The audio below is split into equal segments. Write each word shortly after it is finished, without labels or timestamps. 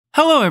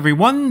Hello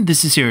everyone,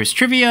 this is Serious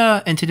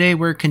Trivia, and today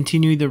we're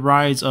continuing the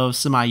rise of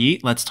Sima Yi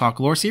Let's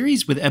Talk Lore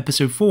series with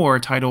episode 4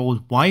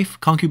 titled Wife,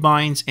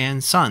 Concubines,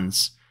 and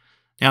Sons.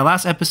 Now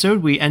last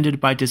episode we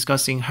ended by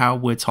discussing how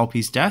with Cao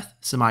Pi's death,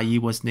 Sima Yi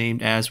was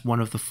named as one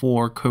of the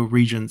 4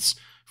 co-regents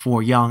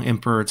for young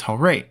Emperor Cao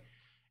Rui.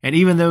 And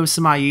even though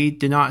Sima Yi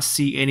did not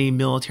see any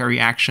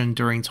military action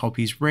during Cao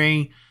Pi's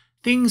reign,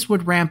 things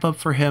would ramp up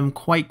for him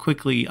quite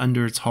quickly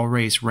under Cao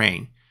Rui's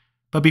reign.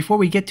 But before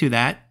we get to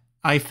that,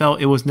 I felt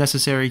it was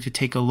necessary to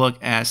take a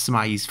look at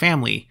Sima Yi's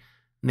family,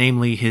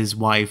 namely his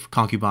wife,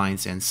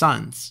 concubines, and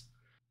sons.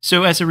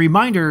 So as a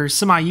reminder,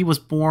 Sima Yi was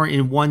born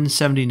in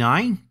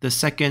 179, the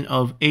second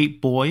of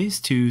 8 boys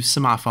to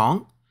Sima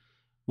Fang.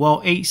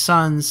 While 8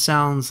 sons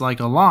sounds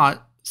like a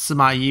lot,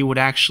 Sima Yi would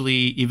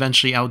actually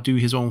eventually outdo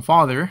his own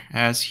father,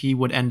 as he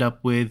would end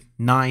up with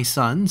 9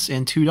 sons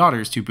and 2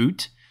 daughters to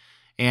boot.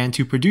 And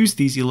to produce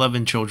these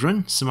 11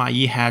 children, Sima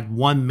Yi had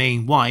 1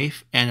 main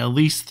wife and at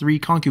least 3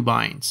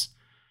 concubines.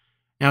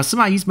 Now,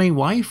 Sima Yi's main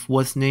wife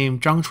was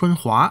named Zhang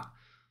Chunhua,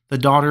 the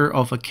daughter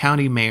of a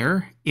county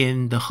mayor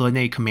in the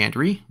Henei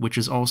commandery, which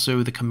is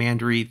also the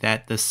commandery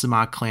that the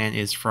Sima clan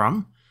is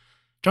from.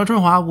 Zhang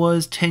Chunhua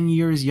was 10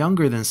 years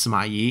younger than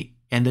Sima Yi,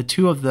 and the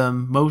two of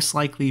them most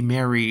likely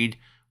married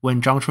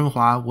when Zhang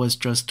Chunhua was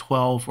just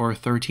 12 or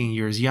 13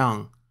 years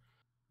young.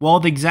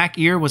 While the exact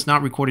year was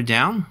not recorded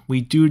down,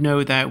 we do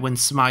know that when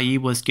Sima Yi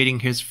was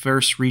getting his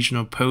first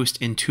regional post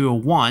in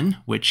 201,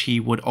 which he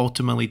would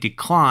ultimately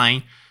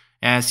decline,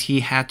 as he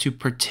had to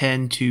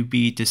pretend to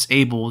be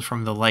disabled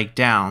from the leg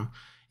down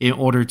in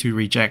order to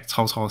reject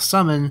Cao Cao's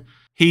summon,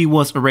 he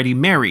was already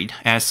married,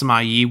 as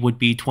Sima Yi would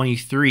be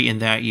 23 in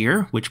that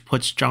year, which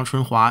puts Zhang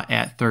Chunhua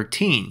at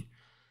 13.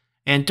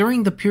 And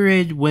during the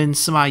period when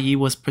Sima Yi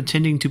was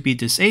pretending to be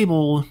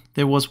disabled,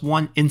 there was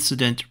one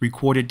incident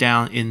recorded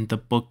down in the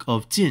Book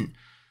of Jin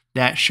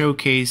that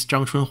showcased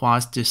Zhang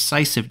Chunhua's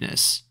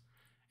decisiveness.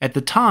 At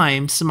the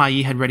time, Sima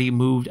Yi had already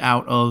moved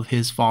out of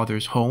his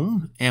father's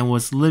home and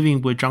was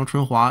living with Zhang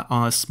Chunhua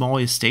on a small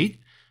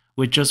estate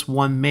with just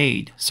 1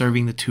 maid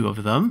serving the 2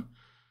 of them.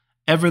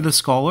 Ever the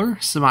scholar,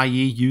 Sima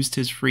Yi used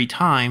his free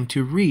time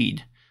to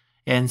read,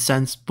 and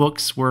since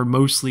books were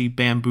mostly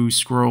bamboo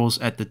scrolls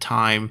at the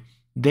time,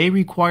 they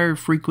required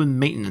frequent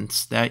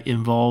maintenance that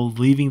involved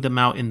leaving them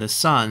out in the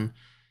sun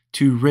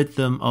to rid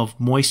them of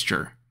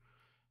moisture.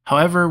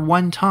 However,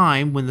 one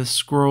time when the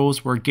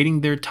scrolls were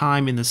getting their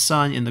time in the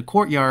sun in the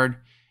courtyard,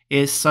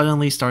 it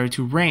suddenly started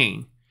to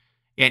rain.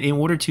 And in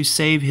order to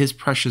save his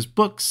precious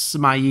books,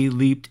 Sima Yi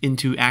leaped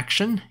into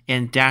action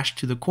and dashed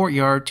to the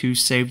courtyard to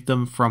save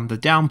them from the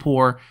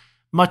downpour,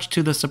 much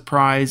to the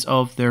surprise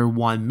of their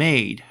 1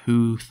 maid,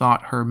 who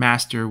thought her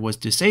master was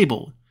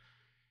disabled.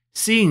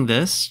 Seeing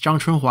this, Zhang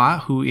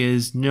Chunhua, who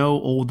is no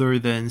older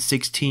than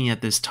 16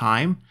 at this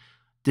time,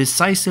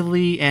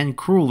 decisively and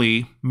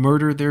cruelly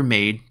murdered their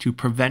maid to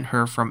prevent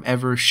her from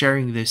ever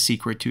sharing this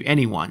secret to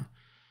anyone.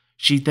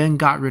 She then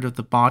got rid of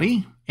the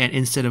body, and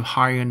instead of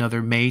hiring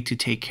another maid to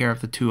take care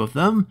of the 2 of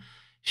them,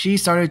 she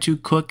started to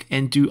cook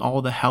and do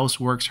all the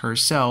houseworks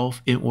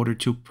herself in order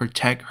to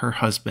protect her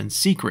husband's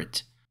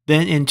secret.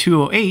 Then in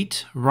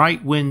 208,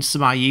 right when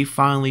Sima Yi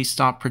finally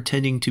stopped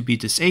pretending to be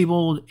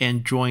disabled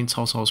and joined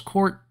Cao Cao's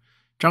court,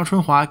 Zhang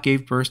Chunhua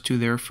gave birth to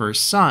their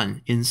first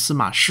son in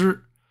Sima Shi.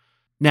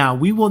 Now,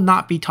 we will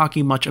not be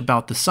talking much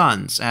about the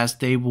sons, as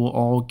they will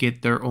all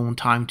get their own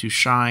time to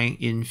shine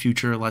in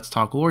future Let's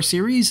Talk Lore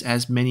series,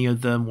 as many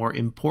of them were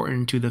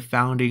important to the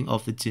founding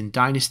of the Jin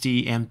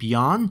Dynasty and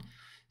beyond.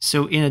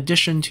 So in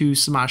addition to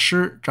Sima Shi,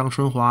 Zhang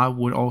Chunhua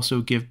would also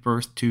give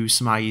birth to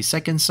Sima Yi's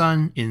second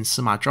son in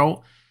Sima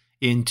Zhou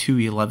in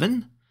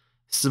 211,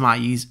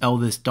 Sima Yi's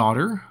eldest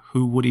daughter,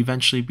 who would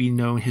eventually be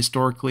known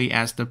historically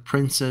as the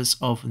Princess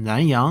of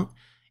Nanyang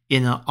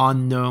in an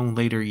unknown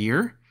later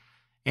year,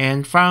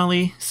 and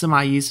finally,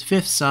 Sima Yi's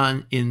 5th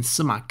son in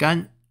Sima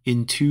Gan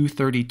in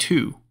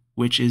 232,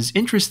 which is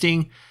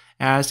interesting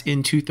as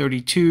in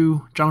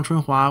 232, Zhang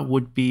Chunhua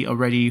would be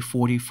already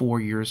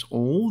 44 years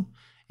old,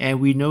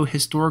 and we know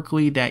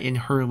historically that in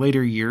her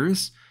later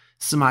years,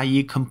 Sima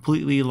Yi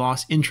completely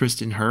lost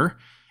interest in her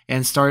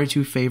and started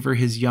to favor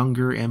his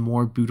younger and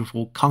more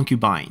beautiful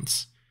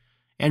concubines.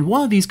 And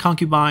one of these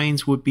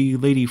concubines would be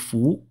Lady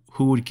Fu,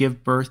 who would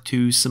give birth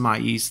to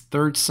Sima Yi's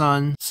 3rd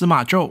son,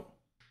 Sima Zhou,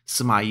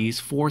 Sima Yi's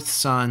 4th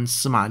son,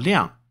 Sima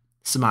Liang,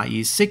 Sima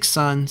Yi's 6th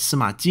son,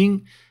 Sima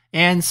Jing,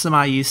 and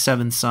Sima Yi's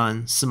 7th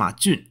son, Sima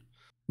Jun.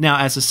 Now,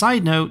 as a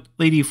side note,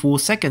 Lady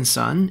Fu's 2nd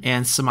son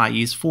and Sima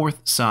Yi's 4th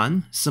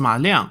son, Sima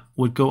Liang,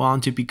 would go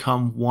on to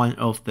become one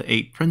of the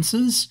 8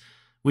 princes,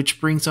 which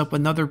brings up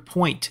another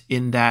point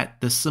in that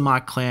the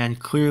Sima clan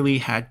clearly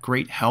had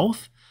great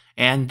health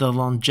and the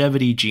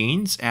longevity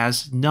genes,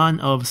 as none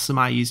of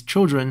Sima Yi's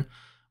children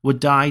would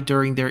die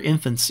during their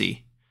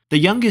infancy. The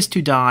youngest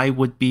to die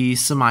would be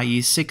Sima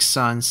Yi's 6th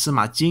son,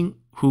 Sima Jing,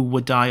 who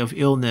would die of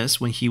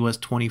illness when he was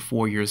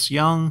 24 years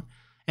young,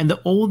 and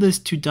the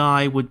oldest to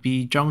die would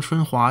be Zhang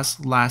Chunhua's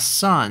last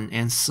son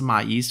and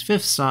Sima Yi's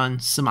 5th son,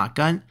 Sima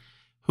Gan,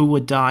 who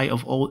would die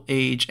of old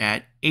age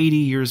at 80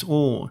 years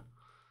old.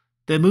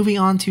 Then moving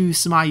on to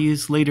Sima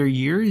Yi's later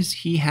years,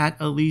 he had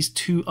at least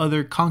 2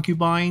 other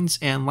concubines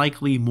and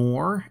likely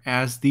more,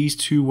 as these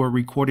 2 were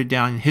recorded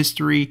down in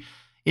history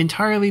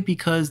entirely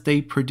because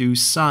they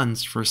produced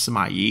sons for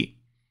Sima Yi.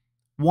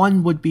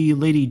 One would be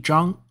Lady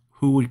Zhang,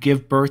 who would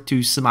give birth to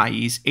Sima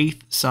Yi's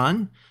 8th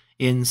son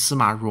in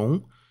Sima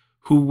Rong,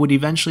 who would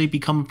eventually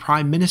become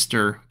prime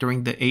minister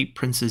during the 8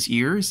 princes'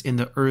 years in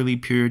the early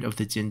period of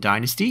the Jin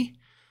dynasty.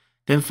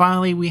 Then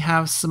finally, we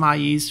have Sima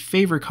Yi's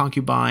favorite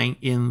concubine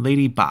in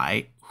Lady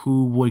Bai,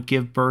 who would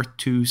give birth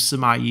to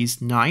Sima Yi's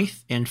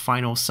 9th and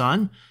final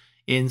son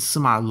in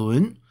Sima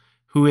Lun,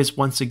 who is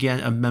once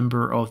again a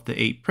member of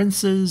the 8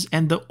 princes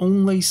and the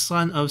only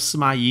son of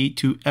Sima Yi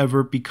to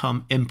ever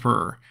become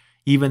emperor,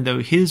 even though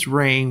his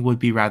reign would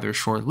be rather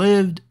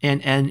short-lived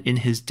and end in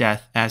his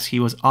death as he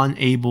was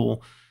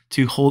unable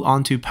to hold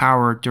on to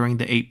power during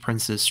the 8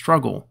 princes'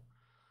 struggle.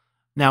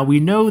 Now, we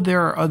know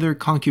there are other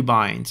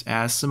concubines,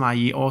 as Sima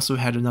Yi also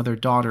had another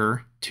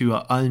daughter to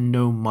an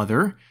unknown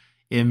mother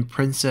in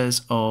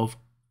Princess of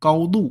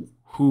Gaolu,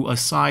 who,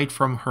 aside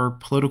from her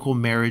political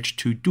marriage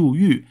to Du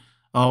Yu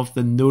of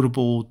the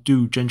notable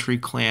Du gentry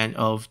clan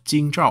of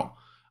Jing Zhao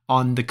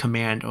on the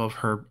command of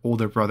her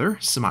older brother,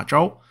 Sima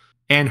Zhao,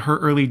 and her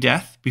early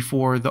death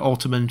before the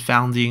ultimate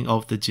founding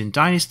of the Jin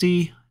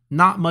dynasty,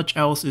 not much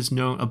else is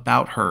known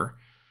about her.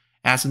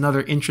 As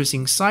another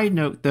interesting side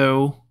note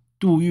though,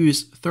 Du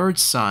Yu's 3rd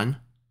son,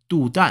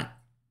 Du Dan,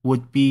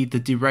 would be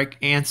the direct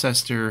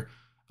ancestor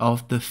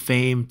of the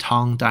famed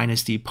Tang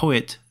Dynasty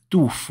poet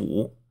Du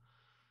Fu.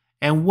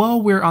 And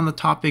while we're on the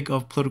topic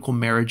of political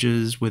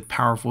marriages with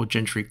powerful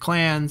gentry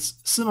clans,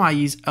 Sima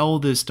Yi's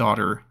eldest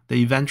daughter,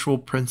 the eventual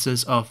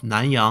princess of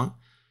Nanyang,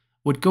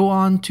 would go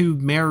on to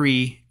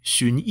marry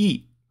Xun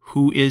Yi,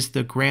 who is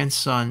the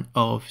grandson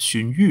of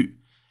Xun Yu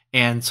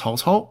and Cao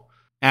Cao,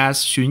 as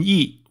Xun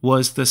Yi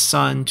was the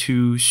son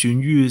to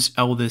Xun Yu's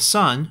eldest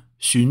son,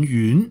 Xun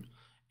Yun,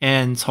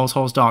 and Cao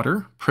Cao's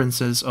daughter,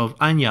 Princess of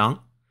Anyang.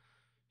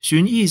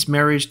 Xun Yi's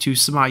marriage to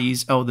Sima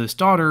Yi's eldest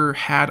daughter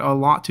had a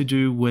lot to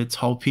do with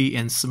Cao Pi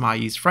and Sima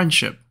Yi's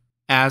friendship,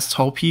 as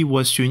Cao Pi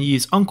was Xun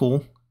Yi's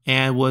uncle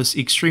and was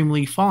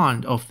extremely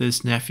fond of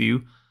this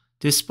nephew,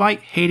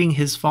 despite hating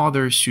his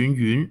father Xun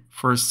Yun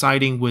for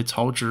siding with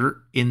Cao Zhi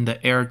in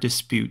the heir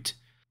dispute.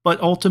 But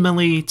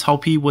ultimately,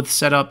 Cao Pi would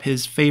set up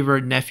his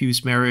favorite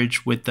nephew's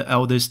marriage with the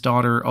eldest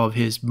daughter of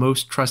his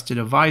most trusted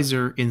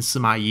advisor in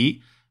Sima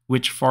Yi,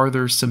 which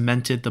further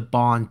cemented the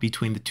bond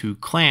between the 2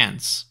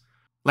 clans.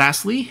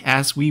 Lastly,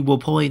 as we will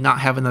probably not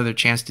have another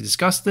chance to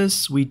discuss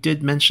this, we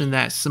did mention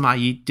that Sima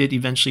Yi did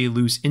eventually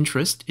lose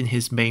interest in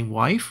his main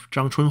wife,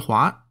 Zhang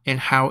Chunhua,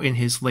 and how in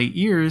his late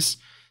years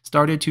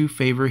started to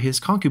favor his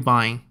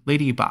concubine,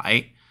 Lady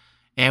Bai.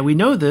 And we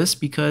know this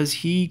because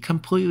he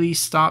completely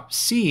stopped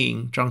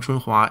seeing Zhang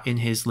Chunhua in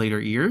his later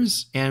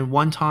years, and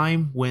one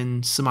time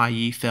when Sima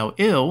Yi fell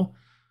ill,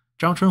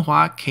 Zhang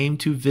Chunhua came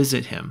to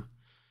visit him.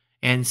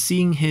 And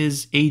seeing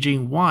his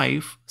aging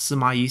wife,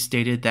 Sima Yi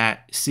stated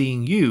that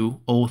seeing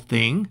you, old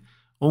thing,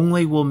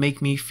 only will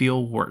make me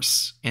feel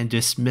worse, and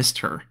dismissed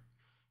her.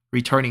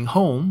 Returning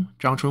home,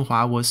 Zhang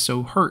Chunhua was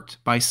so hurt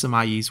by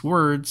Sima Yi's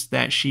words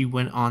that she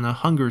went on a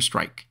hunger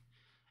strike.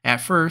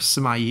 At first,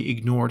 Sima Yi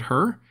ignored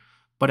her,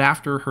 but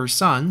after her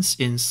sons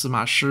in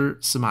Sima Shi,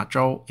 Sima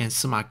Zhao, and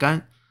Sima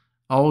Gan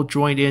all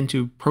joined in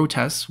to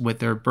protest with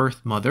their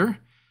birth mother,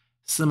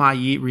 Sima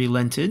Yi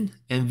relented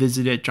and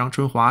visited Zhang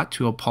Chunhua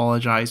to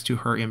apologize to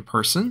her in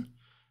person.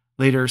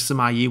 Later,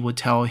 Sima Yi would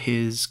tell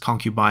his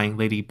concubine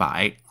Lady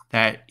Bai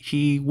that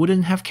he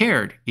wouldn't have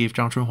cared if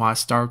Zhang Chunhua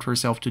starved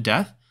herself to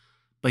death,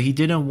 but he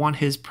didn't want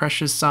his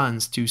precious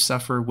sons to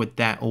suffer with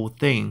that old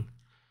thing.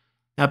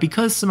 Now,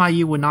 because Sima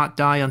Yi would not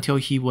die until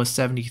he was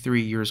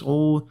 73 years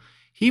old,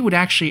 he would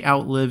actually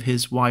outlive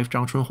his wife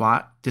Zhang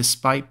Chunhua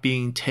despite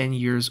being 10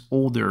 years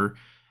older,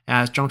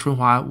 as Zhang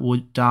Chunhua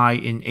would die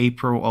in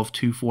April of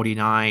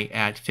 249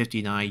 at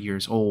 59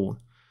 years old.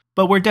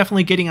 But we're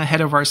definitely getting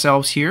ahead of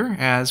ourselves here,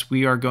 as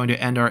we are going to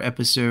end our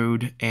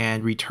episode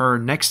and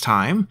return next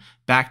time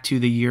back to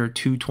the year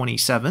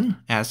 227,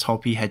 as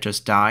Cao Pi had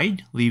just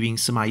died, leaving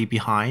Sima Yi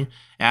behind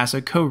as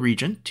a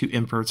co-regent to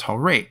Emperor Cao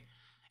Rui.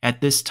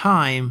 At this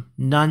time,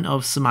 none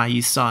of Sima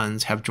Yi's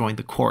sons have joined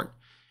the court,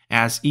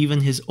 as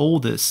even his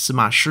oldest,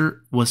 Sima Shi,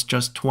 was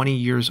just 20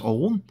 years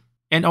old.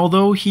 And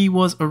although he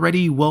was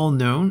already well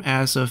known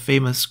as a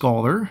famous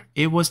scholar,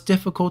 it was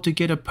difficult to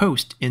get a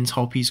post in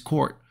Cao Pi's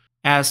court,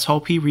 as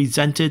Cao Pi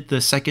resented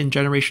the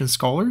second-generation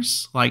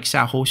scholars like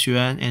Xia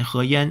Houxuan and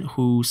He Yan,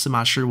 who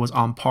Sima Shi was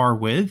on par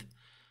with.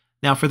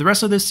 Now, for the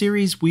rest of this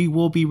series, we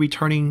will be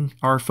returning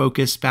our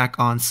focus back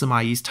on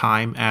Sima Yi's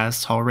time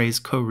as Cao Rui's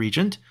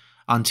co-regent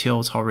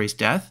until Cao Rui's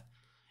death.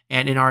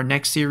 And in our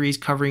next series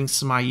covering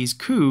Sima Yi's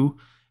coup,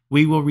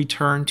 we will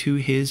return to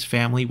his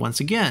family once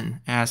again,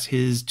 as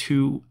his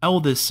 2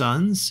 eldest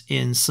sons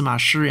in Sima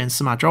Shi and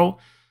Sima Zhao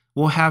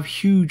will have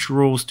huge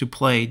roles to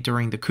play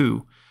during the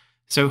coup.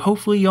 So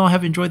hopefully y'all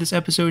have enjoyed this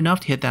episode enough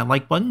to hit that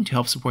like button to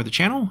help support the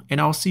channel, and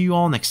I'll see you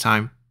all next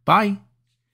time. Bye!